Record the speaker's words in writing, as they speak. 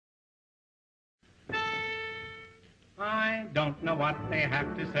I don't know what they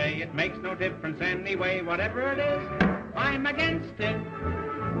have to say. It makes no difference anyway. Whatever it is, I'm against it.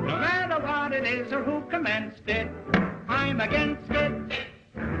 No matter what it is or who commenced it, I'm against it.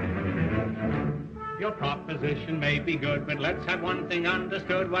 Your proposition may be good, but let's have one thing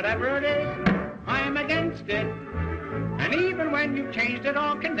understood. Whatever it is, I'm against it. And even when you've changed it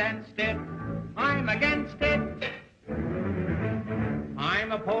or condensed it, I'm against it.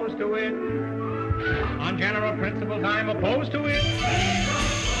 I'm opposed to it. On general principles, I'm opposed to it.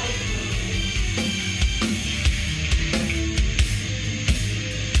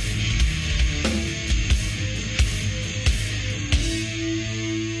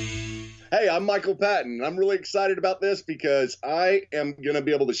 Hey, I'm Michael Patton. I'm really excited about this because I am going to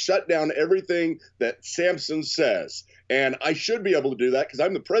be able to shut down everything that Samson says. And I should be able to do that because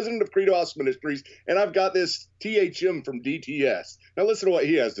I'm the president of Credo House Ministries, and I've got this THM from DTS. Now listen to what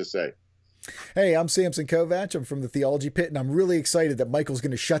he has to say. Hey, I'm Samson Kovac. I'm from the Theology Pit, and I'm really excited that Michael's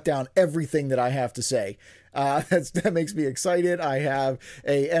going to shut down everything that I have to say. That makes me excited. I have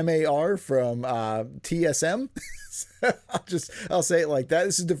a MAR from TSM. I'll say it like that.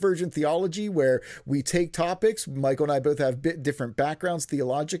 This is Divergent Theology, where we take topics. Michael and I both have different backgrounds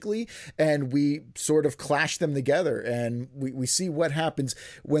theologically, and we sort of clash them together. And we see what happens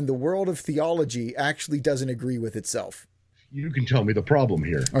when the world of theology actually doesn't agree with itself. You can tell me the problem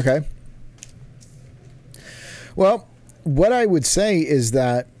here. Okay. Well, what I would say is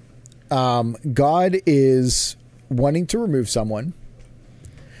that God is wanting to remove someone,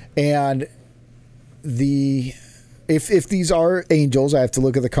 and if these are angels, I have to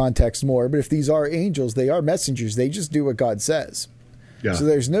look at the context more, but if these are angels, they are messengers. They just do what God says. Yeah. So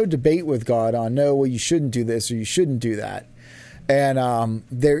there's no debate with God on, no, well, you shouldn't do this or you shouldn't do that. And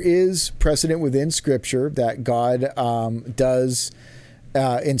there is precedent within Scripture that God does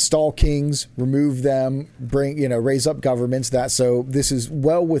install kings, remove them, raise up governments. So this is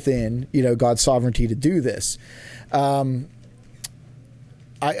well within, God's sovereignty to do this. I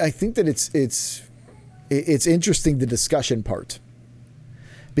think that it's interesting, the discussion part,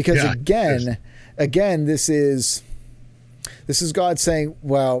 because again, this is God saying,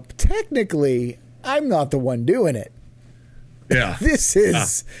 well, technically I'm not the one doing it. Yeah. This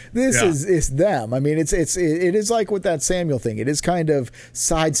is them. I mean, it is like with that Samuel thing. It is kind of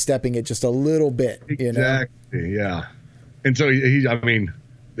sidestepping it just a little bit. Exactly. Yeah. And so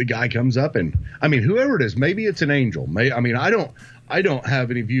the guy comes up and whoever it is, maybe it's an angel. I don't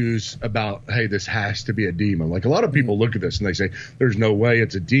have any views about, hey, this has to be a demon. Like a lot of people look at this and they say, there's no way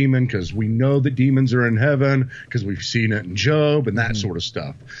it's a demon because we know that demons are in heaven because we've seen it in Job and that sort of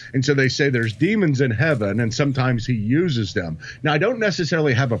stuff. And so they say there's demons in heaven and sometimes he uses them. Now, I don't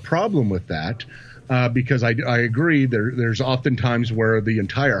necessarily have a problem with that. Because I agree, there's oftentimes where the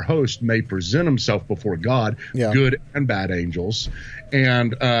entire host may present himself before God, good and bad angels.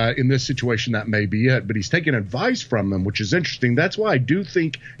 And in this situation, that may be it. But he's taking advice from them, which is interesting. That's why I do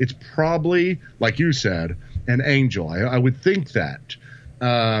think it's probably, like you said, an angel. I would think that.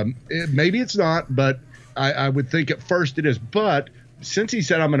 Maybe it's not, but I would think at first it is. But since he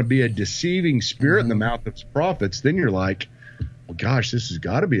said, I'm going to be a deceiving spirit in the mouth of his prophets, then you're like, well, gosh, this has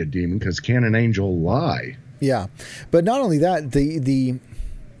got to be a demon because can an angel lie? Yeah. But not only that, the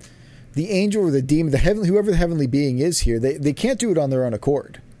angel or the demon, whoever the heavenly being is here, they can't do it on their own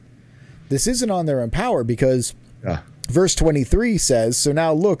accord. This isn't on their own power because verse 23 says, so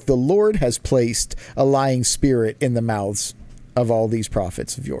now look, the Lord has placed a lying spirit in the mouths of all these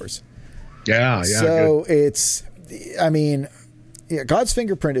prophets of yours. Yeah. So God's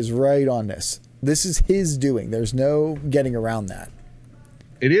fingerprint is right on this. This is his doing. There's no getting around that.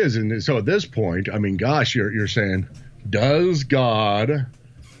 It is. And so at this point, gosh, you're saying, does God,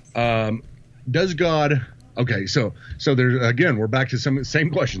 okay, so there's, again, we're back to some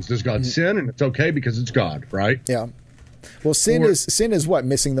same questions. Does God sin? And it's okay because it's God, right? Yeah. Well, sin is what?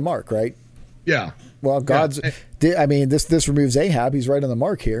 Missing the mark, right? Yeah. Well, this removes Ahab. He's right on the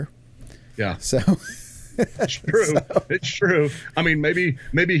mark here. Yeah. So it's true. It's true. Maybe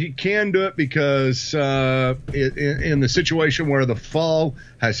he can do it because in the situation where the fall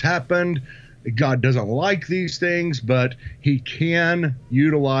has happened, God doesn't like these things, but he can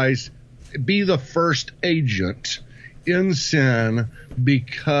be the first agent in sin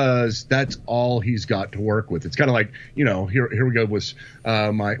because that's all he's got to work with. It's kind of like, here we go with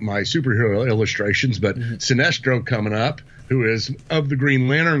my superhero illustrations, but Sinestro coming up, who is of the Green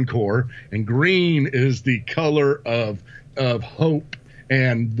Lantern Corps, and green is the color of hope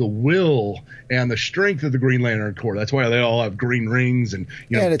and the will and the strength of the Green Lantern Corps. That's why they all have green rings and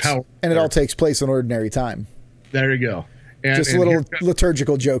power. And it all takes place in ordinary time. There you go. Just a little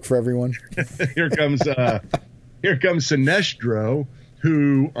liturgical joke for everyone. Here comes here comes Sinestro,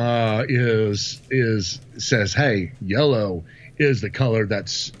 who says, hey, yellow is the color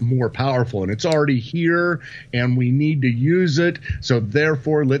that's more powerful, and it's already here, and we need to use it. So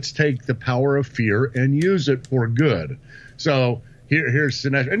therefore, let's take the power of fear and use it for good. So here's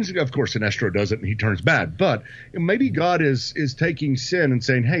Sinestro, and of course Sinestro does it, and he turns bad. But maybe God is taking sin and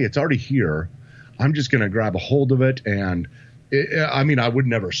saying, hey, it's already here. I'm just going to grab a hold of it, and I would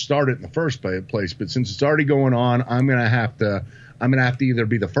never start it in the first place, but since it's already going on, I'm going to have to either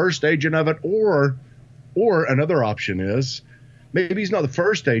be the first agent of it, or another option is maybe he's not the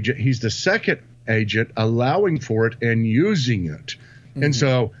first agent, he's the second agent, allowing for it and using it. Mm-hmm. And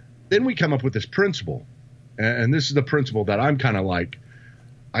so then we come up with this principle, and this is the principle that I'm kind of like,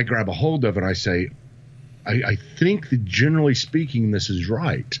 I grab a hold of and I say, I think that generally speaking, this is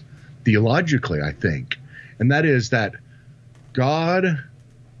right, theologically, I think, and that is that God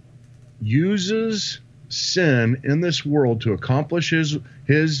uses sin in this world to accomplish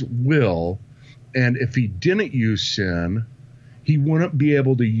his will, and if he didn't use sin, he wouldn't be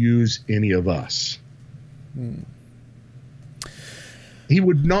able to use any of us. He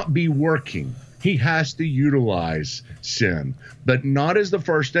would not be working. He has to utilize sin, but not as the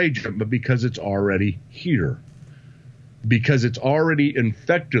first agent, but because it's already here. Because it's already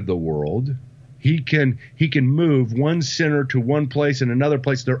infected the world, he can move one sinner to one place and another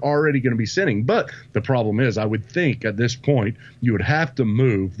place. They're already going to be sinning. But the problem is, I would think at this point, you would have to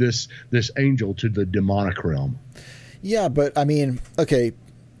move this angel to the demonic realm. Yeah, but I mean, okay,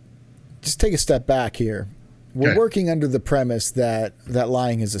 just take a step back here. We're working under the premise that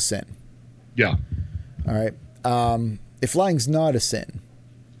lying is a sin. Yeah. All right. If lying's not a sin,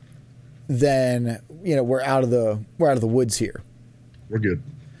 then we're out of the woods here. We're good.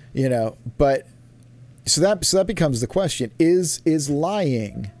 But so that becomes the question: is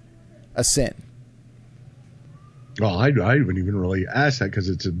lying a sin? Well, I haven't even really asked that because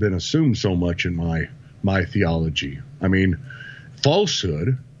it's been assumed so much in my theology. I mean,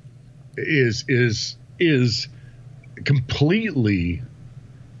 falsehood is completely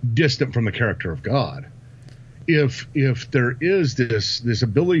distant from the character of God. If there is this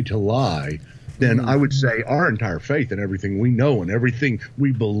ability to lie, then I would say our entire faith and everything we know and everything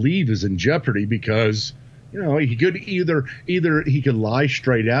we believe is in jeopardy, because he could either he could lie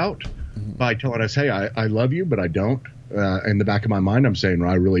straight out by telling us, hey, I love you, but I don't. In the back of my mind, I'm saying, well,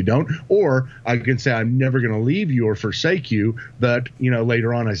 I really don't. Or I can say, I'm never going to leave you or forsake you. But,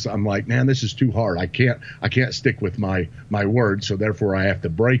 later on, I'm like, man, this is too hard. I can't stick with my word. So therefore, I have to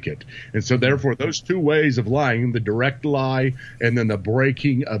break it. And so therefore, those two ways of lying, the direct lie and then the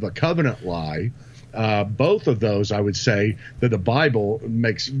breaking of a covenant lie, both of those, I would say that the Bible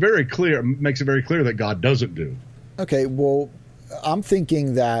makes it very clear that God doesn't do. Okay, well, I'm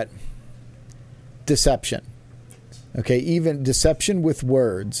thinking that deception. Okay, even deception with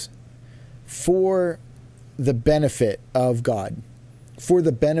words for the benefit of God, for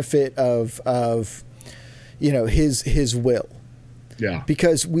the benefit of his will. Yeah.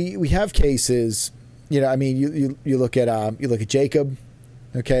 Because we have cases, you look at Jacob,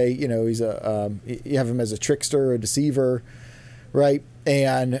 okay, he's you have him as a trickster, a deceiver, right?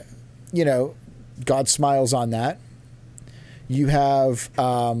 And God smiles on that. You have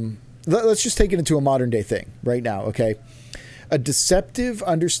let's just take it into a modern day thing right now, okay? A deceptive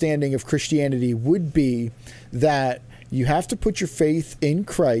understanding of Christianity would be that you have to put your faith in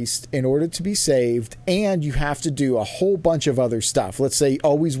Christ in order to be saved, and you have to do a whole bunch of other stuff. Let's say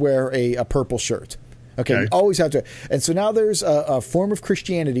always wear a purple shirt. Okay, you always have to. And so now there's a form of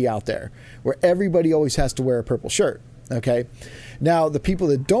Christianity out there where everybody always has to wear a purple shirt, okay? Now, the people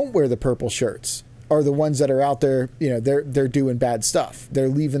that don't wear the purple shirts are the ones that are out there, they're doing bad stuff. They're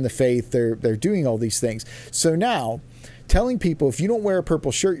leaving the faith. They're doing all these things. So now telling people, if you don't wear a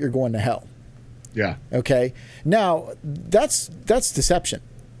purple shirt, you're going to hell. Yeah. Okay. Now that's deception.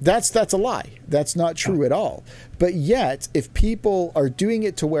 That's a lie. That's not true at all. But yet, if people are doing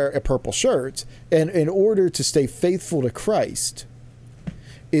it to wear a purple shirt and in order to stay faithful to Christ,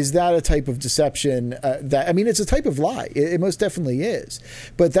 is that a type of deception it's a type of lie. It most definitely is.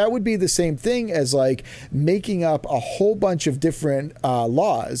 But that would be the same thing as like making up a whole bunch of different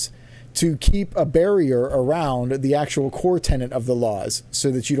laws to keep a barrier around the actual core tenet of the laws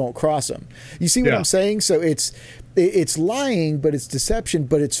so that you don't cross them. You see what I'm saying? So it's lying, but it's deception,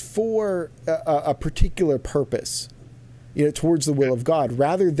 but it's for a particular purpose, towards the will of God,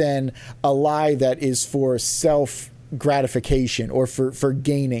 rather than a lie that is for self gratification or for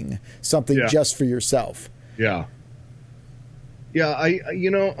gaining something just for yourself. Yeah. Yeah.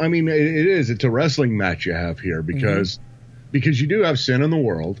 It's a wrestling match you have here because you do have sin in the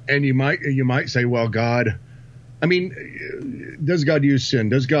world, and you might say, well, God, I mean, does God use sin?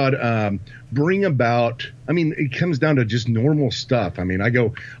 Does God bring about? I mean, it comes down to just normal stuff. I mean, I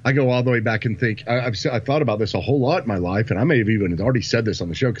go all the way back and think. I've thought about this a whole lot in my life, and I may have even already said this on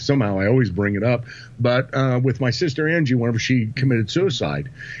the show because somehow I always bring it up. But with my sister Angie, whenever she committed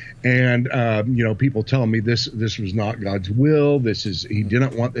suicide, and people telling me this was not God's will. He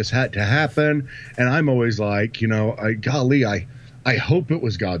didn't want this to happen, and I'm always like, I hope it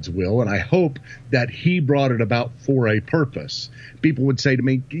was God's will, and I hope that he brought it about for a purpose. People would say to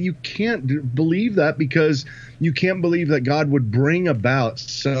me, you can't believe that because you can't believe that God would bring about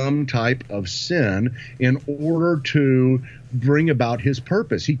some type of sin in order to bring about his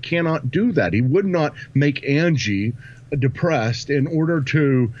purpose. He cannot do that. He would not make Angie depressed in order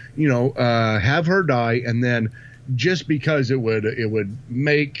to, have her die, and then just because it would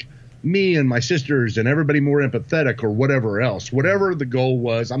make me and my sisters and everybody more empathetic or whatever else, whatever the goal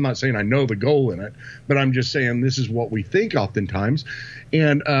was. I'm not saying I know the goal in it, but I'm just saying this is what we think oftentimes.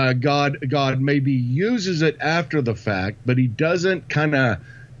 And God maybe uses it after the fact, but he doesn't kind of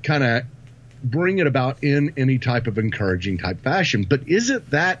bring it about in any type of encouraging type fashion. But isn't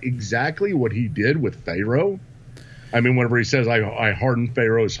that exactly what he did with Pharaoh? I mean, whenever he says, I hardened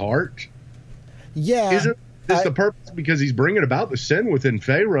Pharaoh's heart. Yeah. Isn't this the purpose? Because he's bringing about the sin within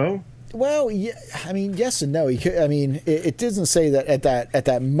Pharaoh. Well, yeah, I mean, yes and no. It doesn't say that at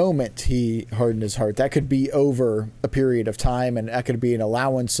that moment he hardened his heart. That could be over a period of time, and that could be an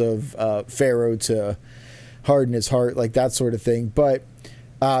allowance of Pharaoh to harden his heart, like that sort of thing. But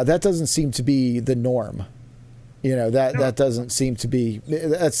that doesn't seem to be the norm. That doesn't seem to be.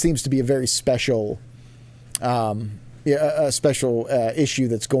 That seems to be a very special. A special issue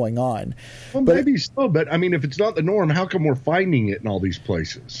that's going on. Well, but maybe so, but I mean, if it's not the norm, how come we're finding it in all these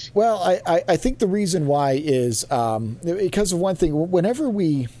places? Well, I think the reason why is because of one thing. Whenever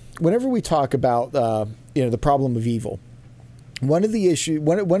we talk about the problem of evil, one of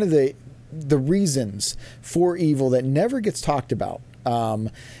the reasons for evil that never gets talked about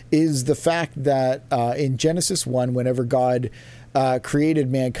is the fact that in Genesis 1, whenever God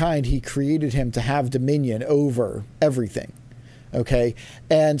created mankind, he created him to have dominion over everything. Okay.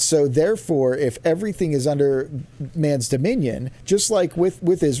 And so therefore, if everything is under man's dominion, just like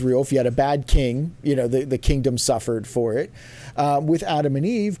with Israel, if you had a bad king, the kingdom suffered for it, with Adam and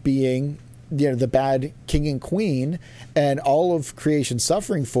Eve being, the bad king and queen and all of creation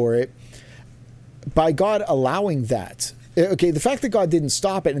suffering for it, by God allowing that. Okay. The fact that God didn't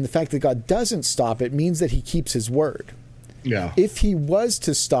stop it and the fact that God doesn't stop it means that he keeps his word. Yeah. If he was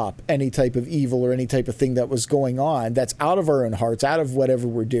to stop any type of evil or any type of thing that was going on that's out of our own hearts, out of whatever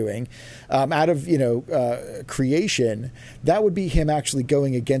we're doing, out of creation, that would be him actually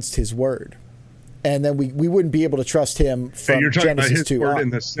going against his word. And then we wouldn't be able to trust him from you're talking Genesis about his 2 word on. in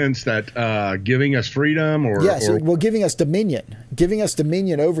the sense that giving us freedom or giving us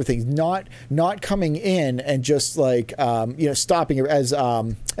dominion over things, not coming in and just like stopping, as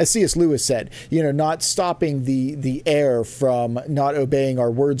C.S. Lewis said, not stopping the air from not obeying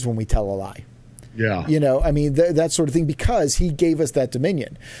our words when we tell a lie. Yeah. That sort of thing, because he gave us that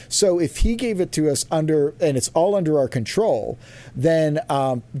dominion. So if he gave it to us and it's all under our control, then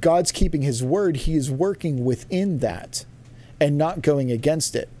God's keeping his word. He is working within that and not going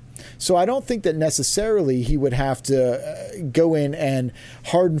against it. So I don't think that necessarily he would have to go in and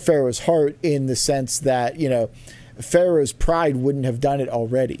harden Pharaoh's heart in the sense that, Pharaoh's pride wouldn't have done it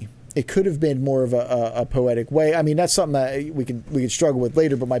already. It could have been more of a poetic way. I mean, that's something that we can struggle with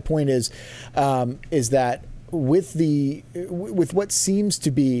later. But my point is that with what seems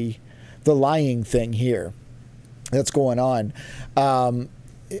to be the lying thing here that's going on,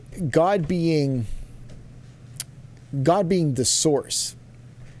 God being the source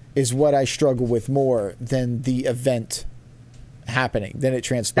is what I struggle with more than the event happening, than it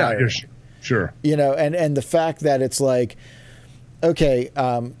transpiring. Yeah, sure. And the fact that it's like, okay,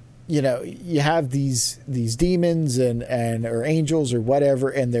 you have these demons and or angels or whatever,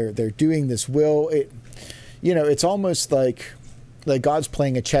 and they're doing this will. It's almost like God's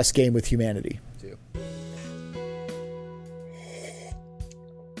playing a chess game with humanity.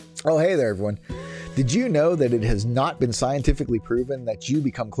 Oh, hey there, everyone. Did you know that it has not been scientifically proven that you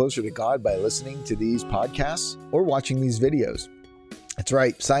become closer to God by listening to these podcasts or watching these videos? That's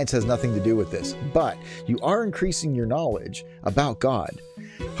right. Science has nothing to do with this, but you are increasing your knowledge about God.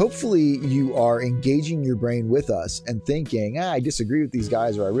 Hopefully you are engaging your brain with us and thinking, I disagree with these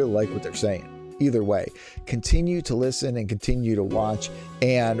guys, or I really like what they're saying. Either way, continue to listen and continue to watch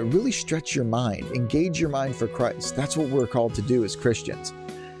and really stretch your mind. Engage your mind for Christ. That's what we're called to do as Christians.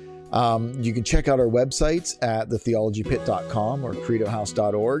 You can check out our websites at thetheologypit.com or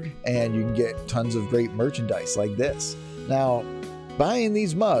credohouse.org, and you can get tons of great merchandise like this. Now, buying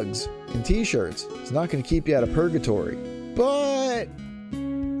these mugs and t-shirts is not going to keep you out of purgatory, but,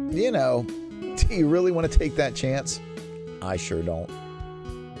 you know, do you really want to take that chance? I sure don't.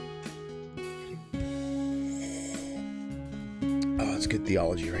 Oh, it's good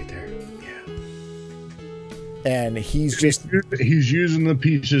theology right there. Yeah. And he's using the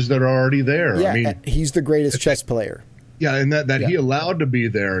pieces that are already there. Yeah, I mean, he's the greatest chess player. Yeah, and that he allowed to be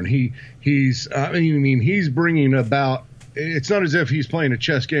there, and he's bringing about. It's not as if he's playing a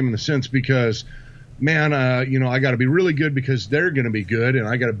chess game in the sense because, man, I got to be really good because they're going to be good, and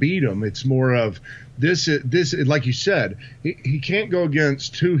I got to beat them. It's more of this, like you said, he can't go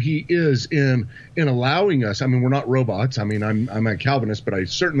against who he is in allowing us. I mean, we're not robots. I mean, I'm a Calvinist, but I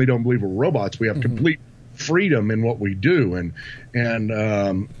certainly don't believe we're robots. We have complete freedom in what we do, and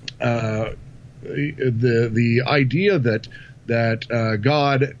the idea that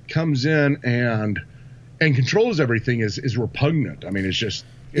God comes in and controls everything is repugnant. I mean, it's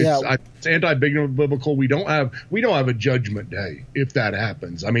anti-biblical. We don't have a judgment day if that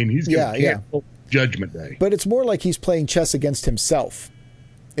happens. I mean, he's going to cancel judgment day. But it's more like he's playing chess against himself.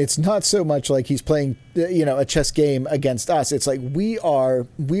 It's not so much like he's playing, a chess game against us. It's like we are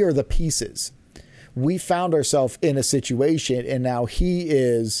the pieces. We found ourselves in a situation, and now he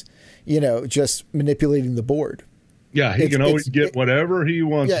is, just manipulating the board. Yeah, he can always get whatever he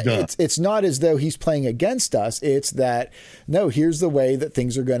wants done. It's not as though he's playing against us. It's that, no, here's the way that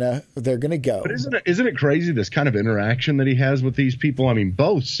things are they're gonna go. But isn't it crazy, this kind of interaction that he has with these people? I mean,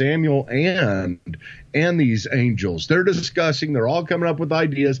 both Samuel and these angels, they're discussing, they're all coming up with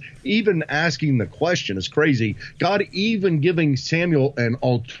ideas, even asking the question is crazy. God even giving Samuel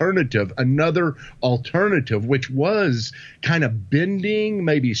another alternative, which was kind of bending,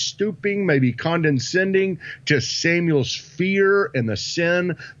 maybe stooping, maybe condescending to Samuel's fear and the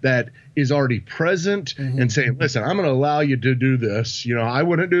sin that is already present, and saying, listen, I'm going to allow you to do this. I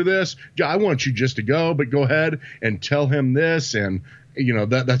wouldn't do this. I want you just to go, but go ahead and tell him this. And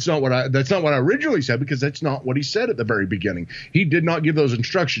that's not what I originally said, because that's not what he said at the very beginning. He did not give those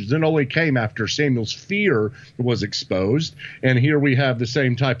instructions. It only came after Samuel's fear was exposed. And here we have the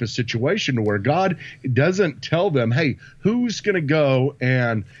same type of situation where God doesn't tell them, hey, who's going to go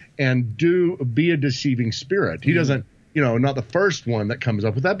and be a deceiving spirit. He doesn't, not the first one that comes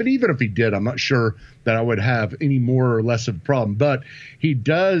up with that. But even if he did, I'm not sure that I would have any more or less of a problem. But he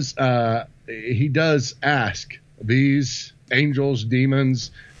does ask these angels,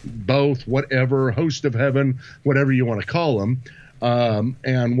 demons, both, whatever, host of heaven, whatever you want to call them.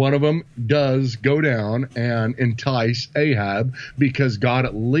 And one of them does go down and entice Ahab because God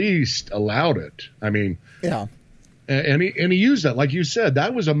at least allowed it. I mean, yeah. And he used that, like you said,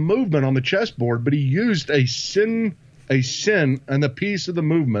 that was a movement on the chessboard, but he used a sin, and the piece of the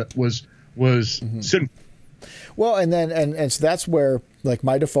movement was sin. Well, and so that's where, like,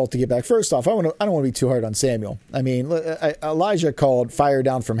 my default to get back. First off, I don't want to be too hard on Samuel. I mean, Elijah called fire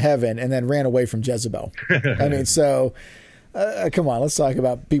down from heaven and then ran away from Jezebel. I mean, so come on, let's talk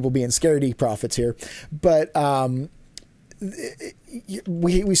about people being scaredy prophets here. But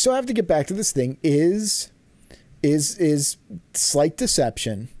we still have to get back to this thing. Is slight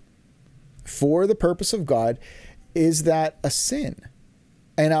deception for the purpose of God, is that a sin?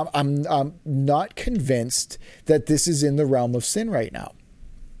 And I'm not convinced that this is in the realm of sin right now.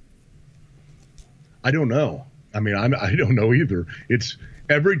 I don't know. I mean, I don't know either. It's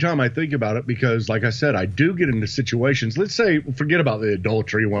every time I think about it, because like I said, I do get into situations. Let's say, forget about the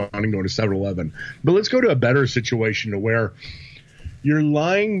adultery, wanting to go to 7-Eleven, but let's go to a better situation to where you're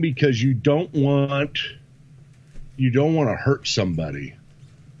lying because you don't want to hurt somebody.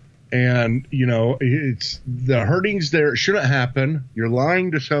 And, it's the hurting's there. It shouldn't happen. You're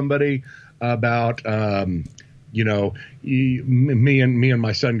lying to somebody about, me and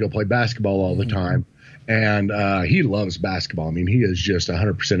my son go play basketball all the time. And he loves basketball. I mean, he is just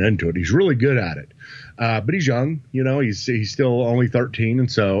 100% into it. He's really good at it. But he's young, he's still only 13. And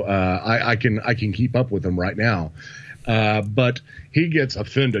so I can keep up with him right now. But he gets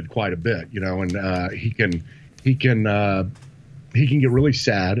offended quite a bit, and he can get really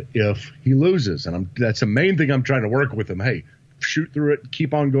sad if he loses. And that's the main thing I'm trying to work with him. Hey, shoot through it,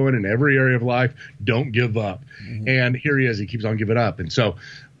 keep on going in every area of life. Don't give up. And here he is. He keeps on giving up. And so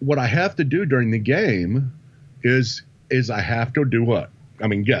what I have to do during the game is I have to do what? I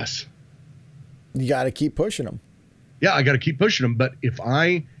mean, guess. You got to keep pushing him. Yeah, I got to keep pushing him. But if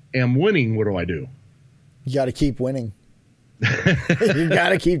I am winning, what do I do? You got to keep winning. You got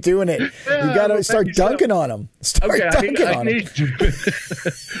to keep doing it. Yeah, you got to start dunking on them. Start dunking on them. Need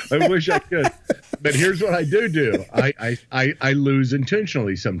to. I wish I could. But here's what I do. I lose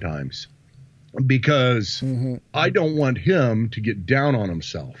intentionally sometimes because I don't want him to get down on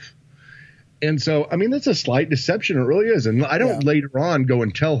himself. And so, I mean, that's a slight deception. It really is. And I don't later on go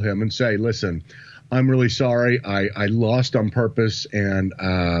and tell him and say, listen, I'm really sorry. I lost on purpose. And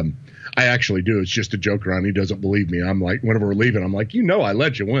I actually do. It's just a joke around. He doesn't believe me. I'm like, whenever we're leaving, I'm like, I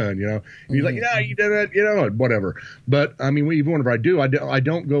let you win, And he's like, yeah, you did it, whatever. But I mean, even whenever I do, I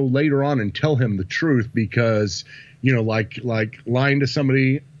don't go later on and tell him the truth because, like lying to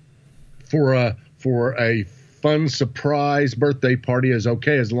somebody for a fun surprise birthday party is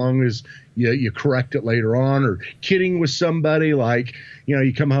okay as long as you correct it later on, or kidding with somebody, like,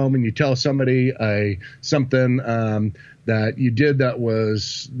 you come home and you tell somebody something that you did that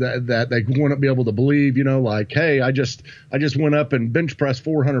was that they wouldn't be able to believe, like, hey, I just went up and bench pressed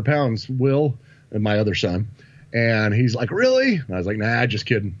 400 pounds, Will, and my other son. And he's like, really? And I was like, nah, just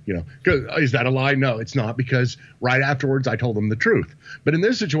kidding. Is that a lie? No, it's not, because right afterwards I told him the truth. But in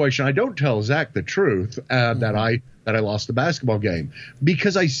this situation, I don't tell Zach the truth that I lost the basketball game,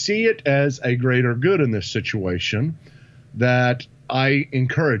 because I see it as a greater good in this situation, that I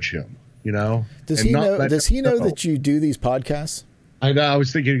encourage him, Does he know that you do these podcasts? I know. I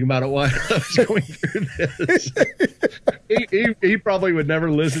was thinking about it while I was going through this. he probably would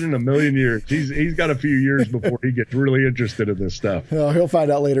never listen in a million years. He's got a few years before he gets really interested in this stuff. Oh, he'll find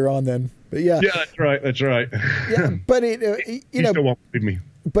out later on then. But yeah, that's right. Yeah, but he still won't believe me.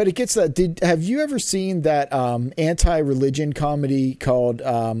 But it gets that. Have you ever seen that anti-religion comedy called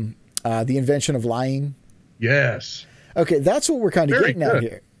The Invention of Lying? Yes. Okay, that's what we're kind of getting at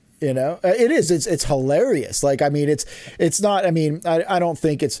here. It is. It's hilarious. Like, I mean, it's not. I mean, I don't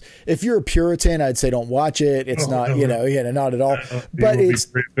think it's. If you're a Puritan, I'd say don't watch it. It's not. Not at all. But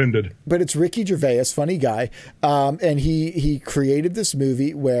it's Ricky Gervais, funny guy, and he created this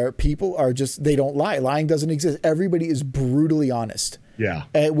movie where people are just, they don't lie. Lying doesn't exist. Everybody is brutally honest. Yeah.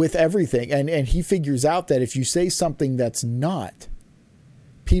 With everything, and he figures out that if you say something that's not,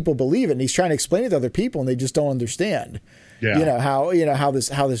 people believe it, and he's trying to explain it to other people, and they just don't understand. Yeah. How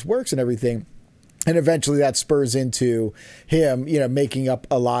this works and everything. And eventually that spurs into him, making up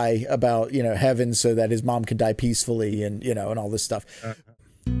a lie about, heaven so that his mom could die peacefully and, and all this stuff.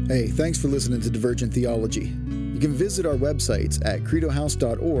 Hey, thanks for listening to Divergent Theology. You can visit our websites at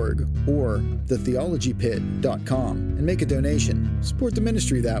credohouse.org or thetheologypit.com and make a donation. Support the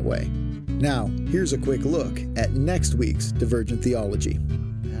ministry that way. Now, here's a quick look at next week's Divergent Theology.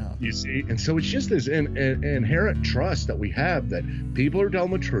 You see, and so it's just this inherent trust that we have that people are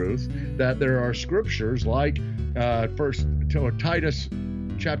telling the truth, that there are scriptures like Titus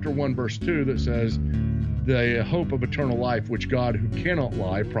chapter 1, verse 2 that says, the hope of eternal life, which God, who cannot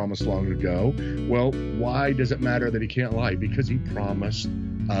lie, promised long ago. Well, why does it matter that he can't lie? Because he promised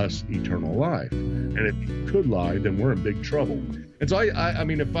us eternal life. And if he could lie, then we're in big trouble. And so I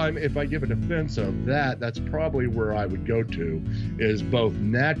mean, if I give a defense of that, that's probably where I would go to, is both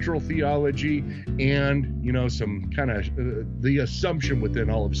natural theology and, some kind of the assumption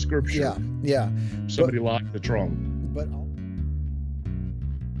within all of Scripture. Yeah. Somebody lied, that's wrong. But